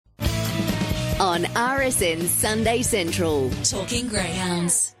on RSN Sunday Central. Talking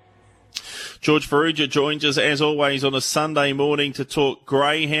Greyhounds. George Farrugia joins us as always on a Sunday morning to talk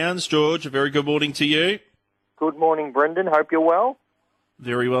Greyhounds. George, a very good morning to you. Good morning, Brendan. Hope you're well.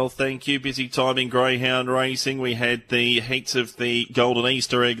 Very well, thank you. Busy time in greyhound racing. We had the heats of the Golden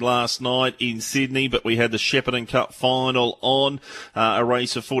Easter Egg last night in Sydney, but we had the Shepparton Cup final on, a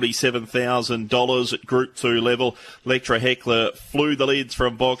race of $47,000 at Group 2 level. Lectra Heckler flew the lids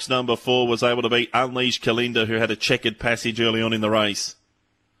from box number 4, was able to beat Unleashed Kalinda, who had a checkered passage early on in the race.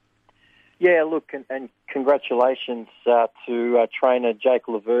 Yeah, look, and congratulations to trainer Jake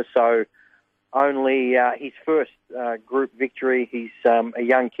Laverso. Only his first group victory. He's a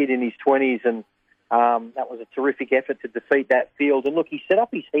young kid in his 20s, and that was a terrific effort to defeat that field. And look, he set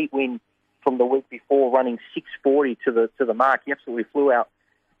up his heat win from the week before, running 6:40 to the mark. He absolutely flew out,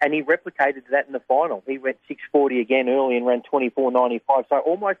 and he replicated that in the final. He went 6:40 again early and ran 24.95. So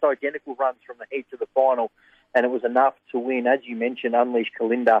almost identical runs from the heat to the final, and it was enough to win. As you mentioned, Unleashed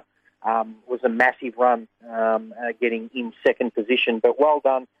Kalinda was a massive run, getting in second position. But well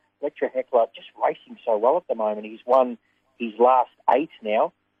done. Lectra Heckler just racing so well at the moment. He's won his last 8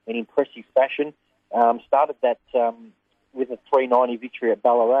 now in impressive fashion. Started that with a 390 victory at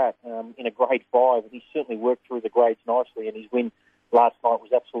Ballarat in a grade 5, and he's certainly worked through the grades nicely, and his win last night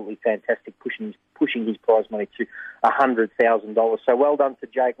was absolutely fantastic, pushing his prize money to $100,000. So well done to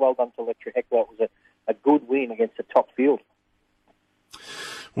Jake, well done to Lectra Heckler. It was a good win against a top field.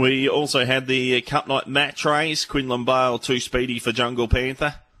 We also had the Cup Night match race, Quinlan Bale, too speedy for Jungle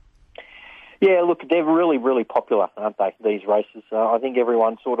Panther. Yeah, look, they're really, really popular, aren't they, these races? I think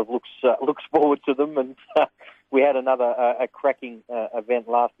everyone sort of looks forward to them, and we had another a cracking event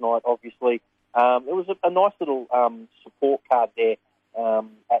last night, obviously. It was a nice little support card there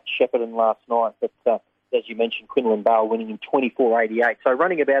at Shepparton last night, but as you mentioned, Quinlan Bale winning in 24.88, so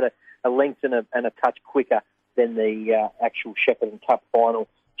running about a length and a touch quicker than the actual Shepparton Cup final.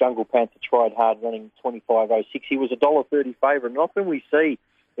 Jungle Panther tried hard, running 25.06. He was a $1.30 favourite, and often we see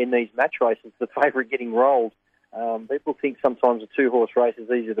in these match races, the favourite getting rolled. People think sometimes a 2-horse race is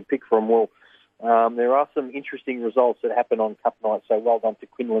easier to pick from. Well, there are some interesting results that happen on Cup night, so well done to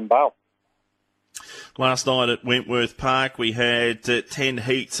Quinlan Bale. Last night at Wentworth Park, we had 10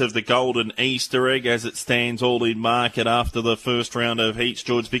 heats of the Golden Easter Egg as it stands all in market after the first round of heats.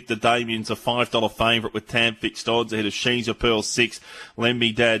 George Victor Damien's a $5 favourite with tab fixed odds ahead of She's a Pearl 6,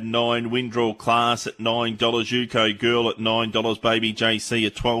 Lemby Dad 9, Windrell Class at $9, Yuko Girl at $9, Baby JC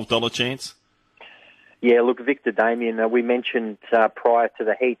a $12 chance. Yeah, look, Victor Damien, we mentioned prior to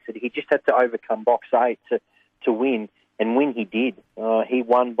the heats that he just had to overcome box 8 to win. And when he did, he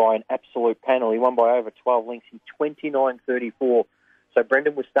won by an absolute panel. He won by over 12 lengths in 29.34. So,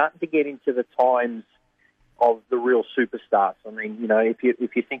 Brendan, we're starting to get into the times of the real superstars. I mean, you know, if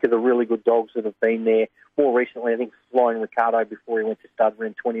you think of the really good dogs that have been there, more recently, I think Flying Ricardo before he went to stud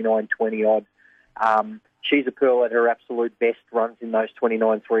ran 29.20 odd. She's a Pearl at her absolute best runs in those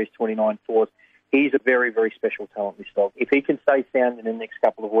 29.3s, 29.4s. He's a very, very special talent, this dog. If he can stay sound in the next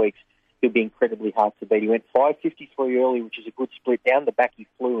couple of weeks, he'll be incredibly hard to beat. He went 5.53 early, which is a good split. Down the back, he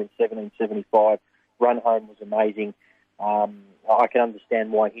flew in 17.75. Run home was amazing. I can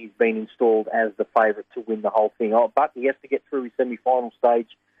understand why he's been installed as the favourite to win the whole thing. But he has to get through his semi-final stage.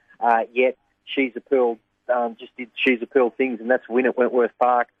 Yet, She's a Pearl just did She's a Pearl things, and that's win at Wentworth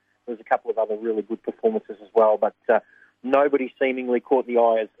Park. There was a couple of other really good performances as well, but nobody seemingly caught the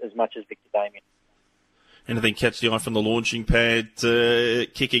eye as much as Victor Damien. Anything catch the eye from the launching pad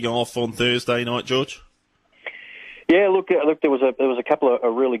kicking off on Thursday night, George? Yeah, look, there was a couple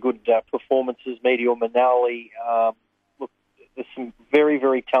of really good performances. Meteor Manali. Look, there's some very,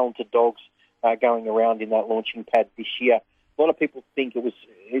 very talented dogs going around in that launching pad this year. A lot of people think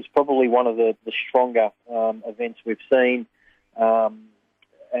it's probably one of the stronger events we've seen,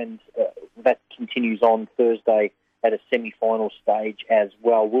 and that continues on Thursday at a semi-final stage as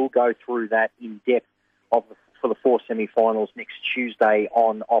well. We'll go through that in depth for the 4 semi-finals next Tuesday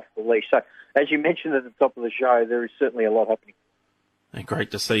on Off the Leash. So, as you mentioned at the top of the show, there is certainly a lot happening. And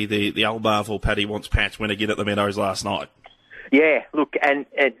great to see the Albarville Paddy Wants Patch win again at the Meadows last night. Yeah, look, and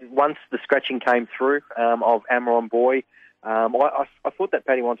once the scratching came through of Amaron Boy, I thought that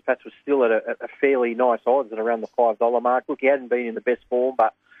Paddy Wants Patch was still at a fairly nice odds at around the $5 mark. Look, he hadn't been in the best form,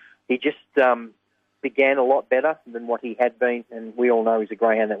 but he just began a lot better than what he had been, and we all know he's a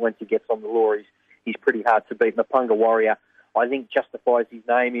greyhound that once he gets on the lure, he's pretty hard to beat. Mapunga Warrior, I think, justifies his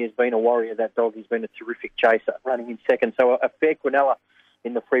name. He has been a warrior, that dog. He's been a terrific chaser, running in second. So a fair quinella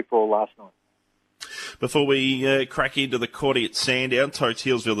in the free-for-all last night. Before we crack into the quaddie at Sandown, Totes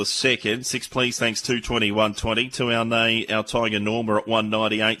Hillsville the second. 6 please, thanks, 220-120. To our Nay, our Tiger Norma at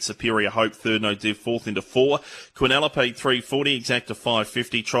 198. Superior Hope, third, no div, fourth into 4. Quinella paid 340, Exacta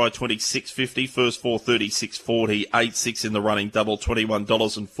 550, Try 26.50, first 4 36.40, 8-6 in the running double,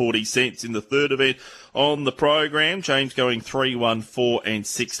 $21.40 in the third event on the program. James going 3, 1, 4 and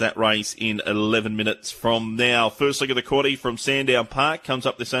 6, that race in 11 minutes from now. First look at the quaddie from Sandown Park comes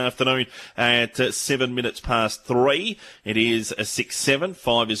up this afternoon at 7 minutes past 3. It is a 6-7.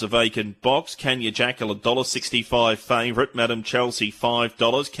 5 is a vacant box. Kenya Jackal, $1.65 favourite. Madam Chelsea,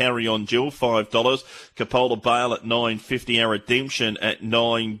 $5. Carry On Jill, $5. Capola Bale at $9.50. Our Redemption at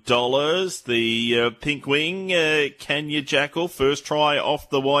 $9. The Pink Wing, Kenya Jackal, first try off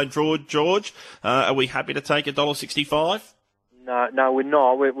the wide draw, George. Are we happy to take $1.65? No, we're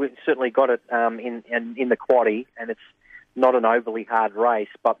not. We've certainly got it in the quaddie, and it's not an overly hard race,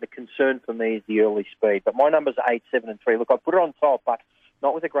 but the concern for me is the early speed. But my numbers are 8, 7 and 3. Look, I put it on top, but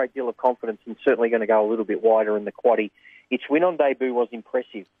not with a great deal of confidence, and certainly going to go a little bit wider in the quaddie. Its win on debut was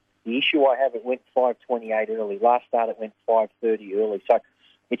impressive. The issue I have, it went 5.28 early. Last start, it went 5.30 early. So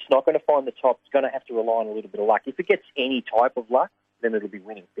it's not going to find the top. It's going to have to rely on a little bit of luck. If it gets any type of luck, then it'll be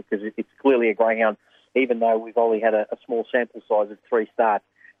winning, because it's clearly a greyhound, even though we've only had a small sample size of 3 starts.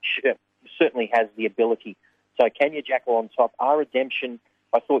 Certainly has the ability. So Kenya Jackal on top. Our Redemption,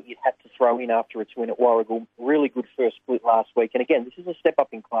 I thought you'd have to throw in after its win at Warragul. Really good first split last week. And again, this is a step up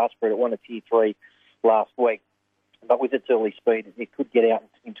in class for it. It won a Tier 3 last week. But with its early speed, it could get out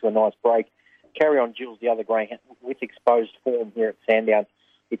into a nice break. Carry On Jill's the other greyhound with exposed form here at Sandown.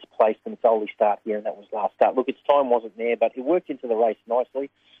 It's placed in its only start here, and that was last start. Look, its time wasn't there, but it worked into the race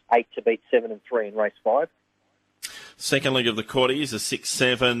nicely. 8 to beat 7 and 3 in race 5. Second leg of the quaddie is a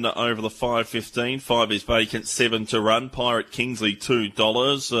 6-7 over the 5.15. 5 is vacant, 7 to run. Pirate Kingsley,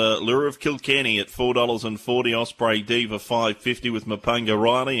 $2. Lure of Kilkenny at $4.40. Osprey Diva, $5.50 with Mapunga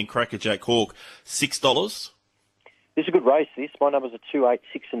Riley. And Crackerjack Hawk, $6. This is a good race, this. My numbers are 2, 8,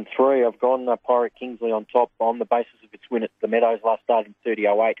 6 and 3. I've gone Pirate Kingsley on top on the basis of its win at the Meadows last start in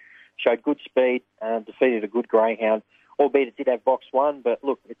 30.08. Showed good speed, defeated a good greyhound, albeit it did have box 1. But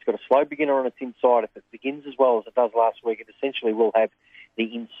look, it's got a slow beginner on its inside. If it begins as well as it does last week, it essentially will have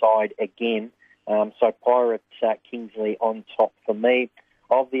the inside again. So Pirate Kingsley on top for me.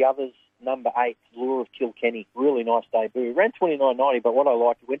 Of the others, number 8, Lure of Kilkenny. Really nice debut. Ran 29.90, but what I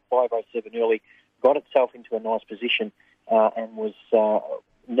liked, it went 5.07 early. Got itself into a nice position and was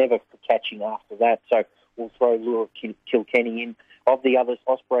never for catching after that. So we'll throw Lure of Kilkenny in. Of the others,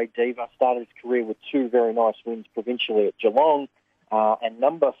 Osprey Diva started its career with 2 very nice wins provincially at Geelong. And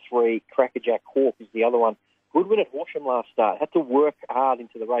number 3, Crackerjack Hawk is the other one. Good win at Horsham last start. Had to work hard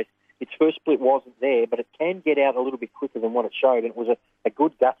into the race. Its first split wasn't there, but it can get out a little bit quicker than what it showed. And it was a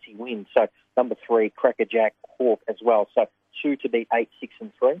good gutsy win. So number 3, Crackerjack Hawk as well. So 2 to beat 8, 6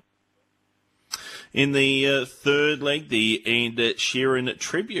 and 3. In the third leg, the End Sheeran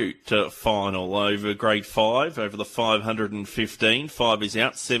Tribute final over Grade 5, over the 515. 5 is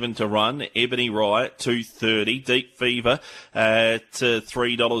out, 7 to run. Ebony Riot, $2.30. Deep Fever at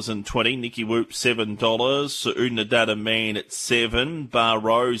 $3.20. Nicky Whoop, $7. Unadada Man at $7. Bar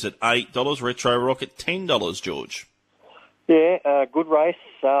Rose at $8. Retro Rock at $10, George. Yeah, good race.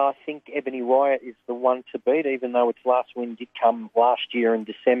 I think Ebony Riot is the one to beat, even though its last win did come last year in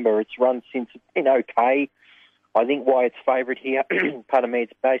December. Its run since it's been okay. I think Wyatt's favourite here, pardon me,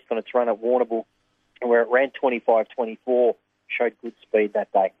 it's based on its run at Warrnambool, where it ran 25.24, showed good speed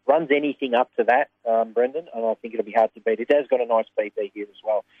that day. Runs anything up to that, Brendan, and I think it'll be hard to beat. It has got a nice BB here as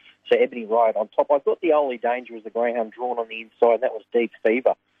well. So Ebony Riot on top. I thought the only danger was the greyhound drawn on the inside, and that was Deep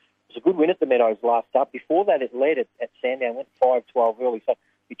Fever. It was a good win at the Meadows last up. Before that, it led at Sandown, went 5.12 early. So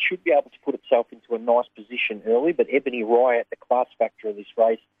it should be able to put itself into a nice position early. But Ebony Riot, the class factor of this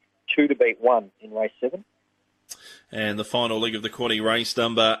race, 2 to beat 1 in race 7. And the final leg of the quaddie, race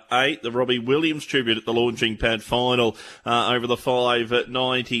number 8, the Robbie Williams tribute at the launching pad final over the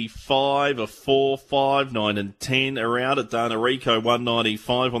 5.95, a 4, 5, 9 and 10 around at Dana Rico,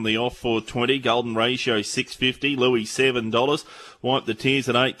 195 on the off 420, Golden Ratio 650, Louis $7, Wipe the Tears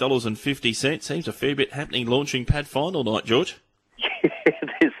at $8.50. Seems a fair bit happening launching pad final night, George.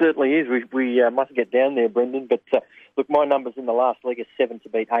 There certainly is. We must get down there, Brendan. But look, my numbers in the last leg are 7 to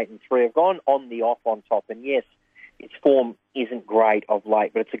beat 8 and 3. I've gone on the off on top, and yes, its form isn't great of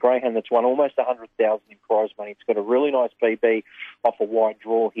late, but it's a greyhound that's won almost $100,000 in prize money. It's got a really nice BB off a wide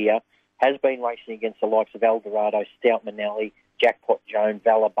draw here. Has been racing against the likes of Eldorado, Stout Manelli, Jackpot Joan,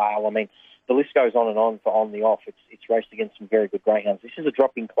 Valor Bale. I mean, the list goes on and on for on the off. It's raced against some very good greyhounds. This is a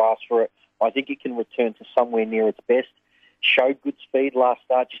drop in class for it. I think it can return to somewhere near its best. showed good speed last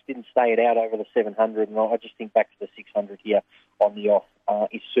start, just didn't stay it out over the 700. And I just think back to the 600 here on the off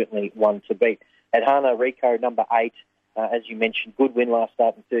is certainly one to beat. At Hana Rico, number 8, as you mentioned, good win last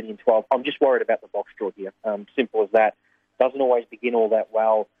start in 30 and 12. I'm just worried about the box draw here. Simple as that. Doesn't always begin all that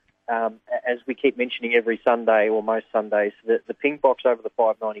well. As we keep mentioning every Sunday or most Sundays, the pink box over the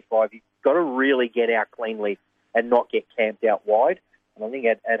 595, you've got to really get out cleanly and not get camped out wide. And I think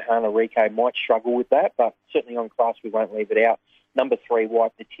at Hana Rico might struggle with that, but certainly on class we won't leave it out. Number 3,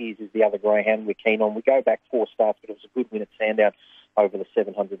 Wipe the Tears, is the other greyhound we're keen on. We go back 4 starts, but it was a good win at Sandown over the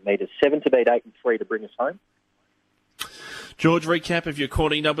 700 metres. 7 to beat 8 and 3 to bring us home. George, recap of your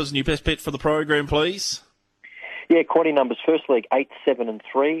quaddie numbers and your best bet for the program, please. Yeah, quaddie numbers. First leg, 8, 7 and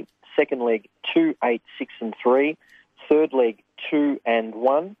 3. Second leg, 2, 8, 6 and 3. Third leg, 2 and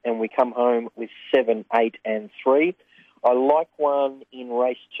 1. And we come home with 7, 8 and 3. I like one in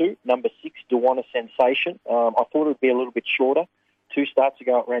race 2, number 6, Dewana Sensation. I thought it would be a little bit shorter. 2 starts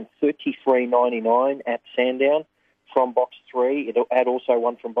ago, it ran 33.99 at Sandown from box 3. It had also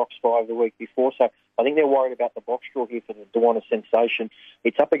one from box 5 the week before. So I think they're worried about the box draw here for the Dewana Sensation.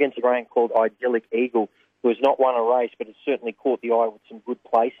 It's up against a greyhound called Idyllic Eagle, who has not won a race, but has certainly caught the eye with some good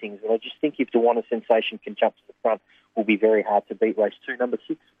placings. And I just think if Dewana Sensation can jump to the front, will be very hard to beat. Race 2, number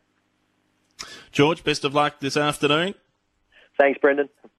 6. George, best of luck this afternoon. Thanks, Brendan.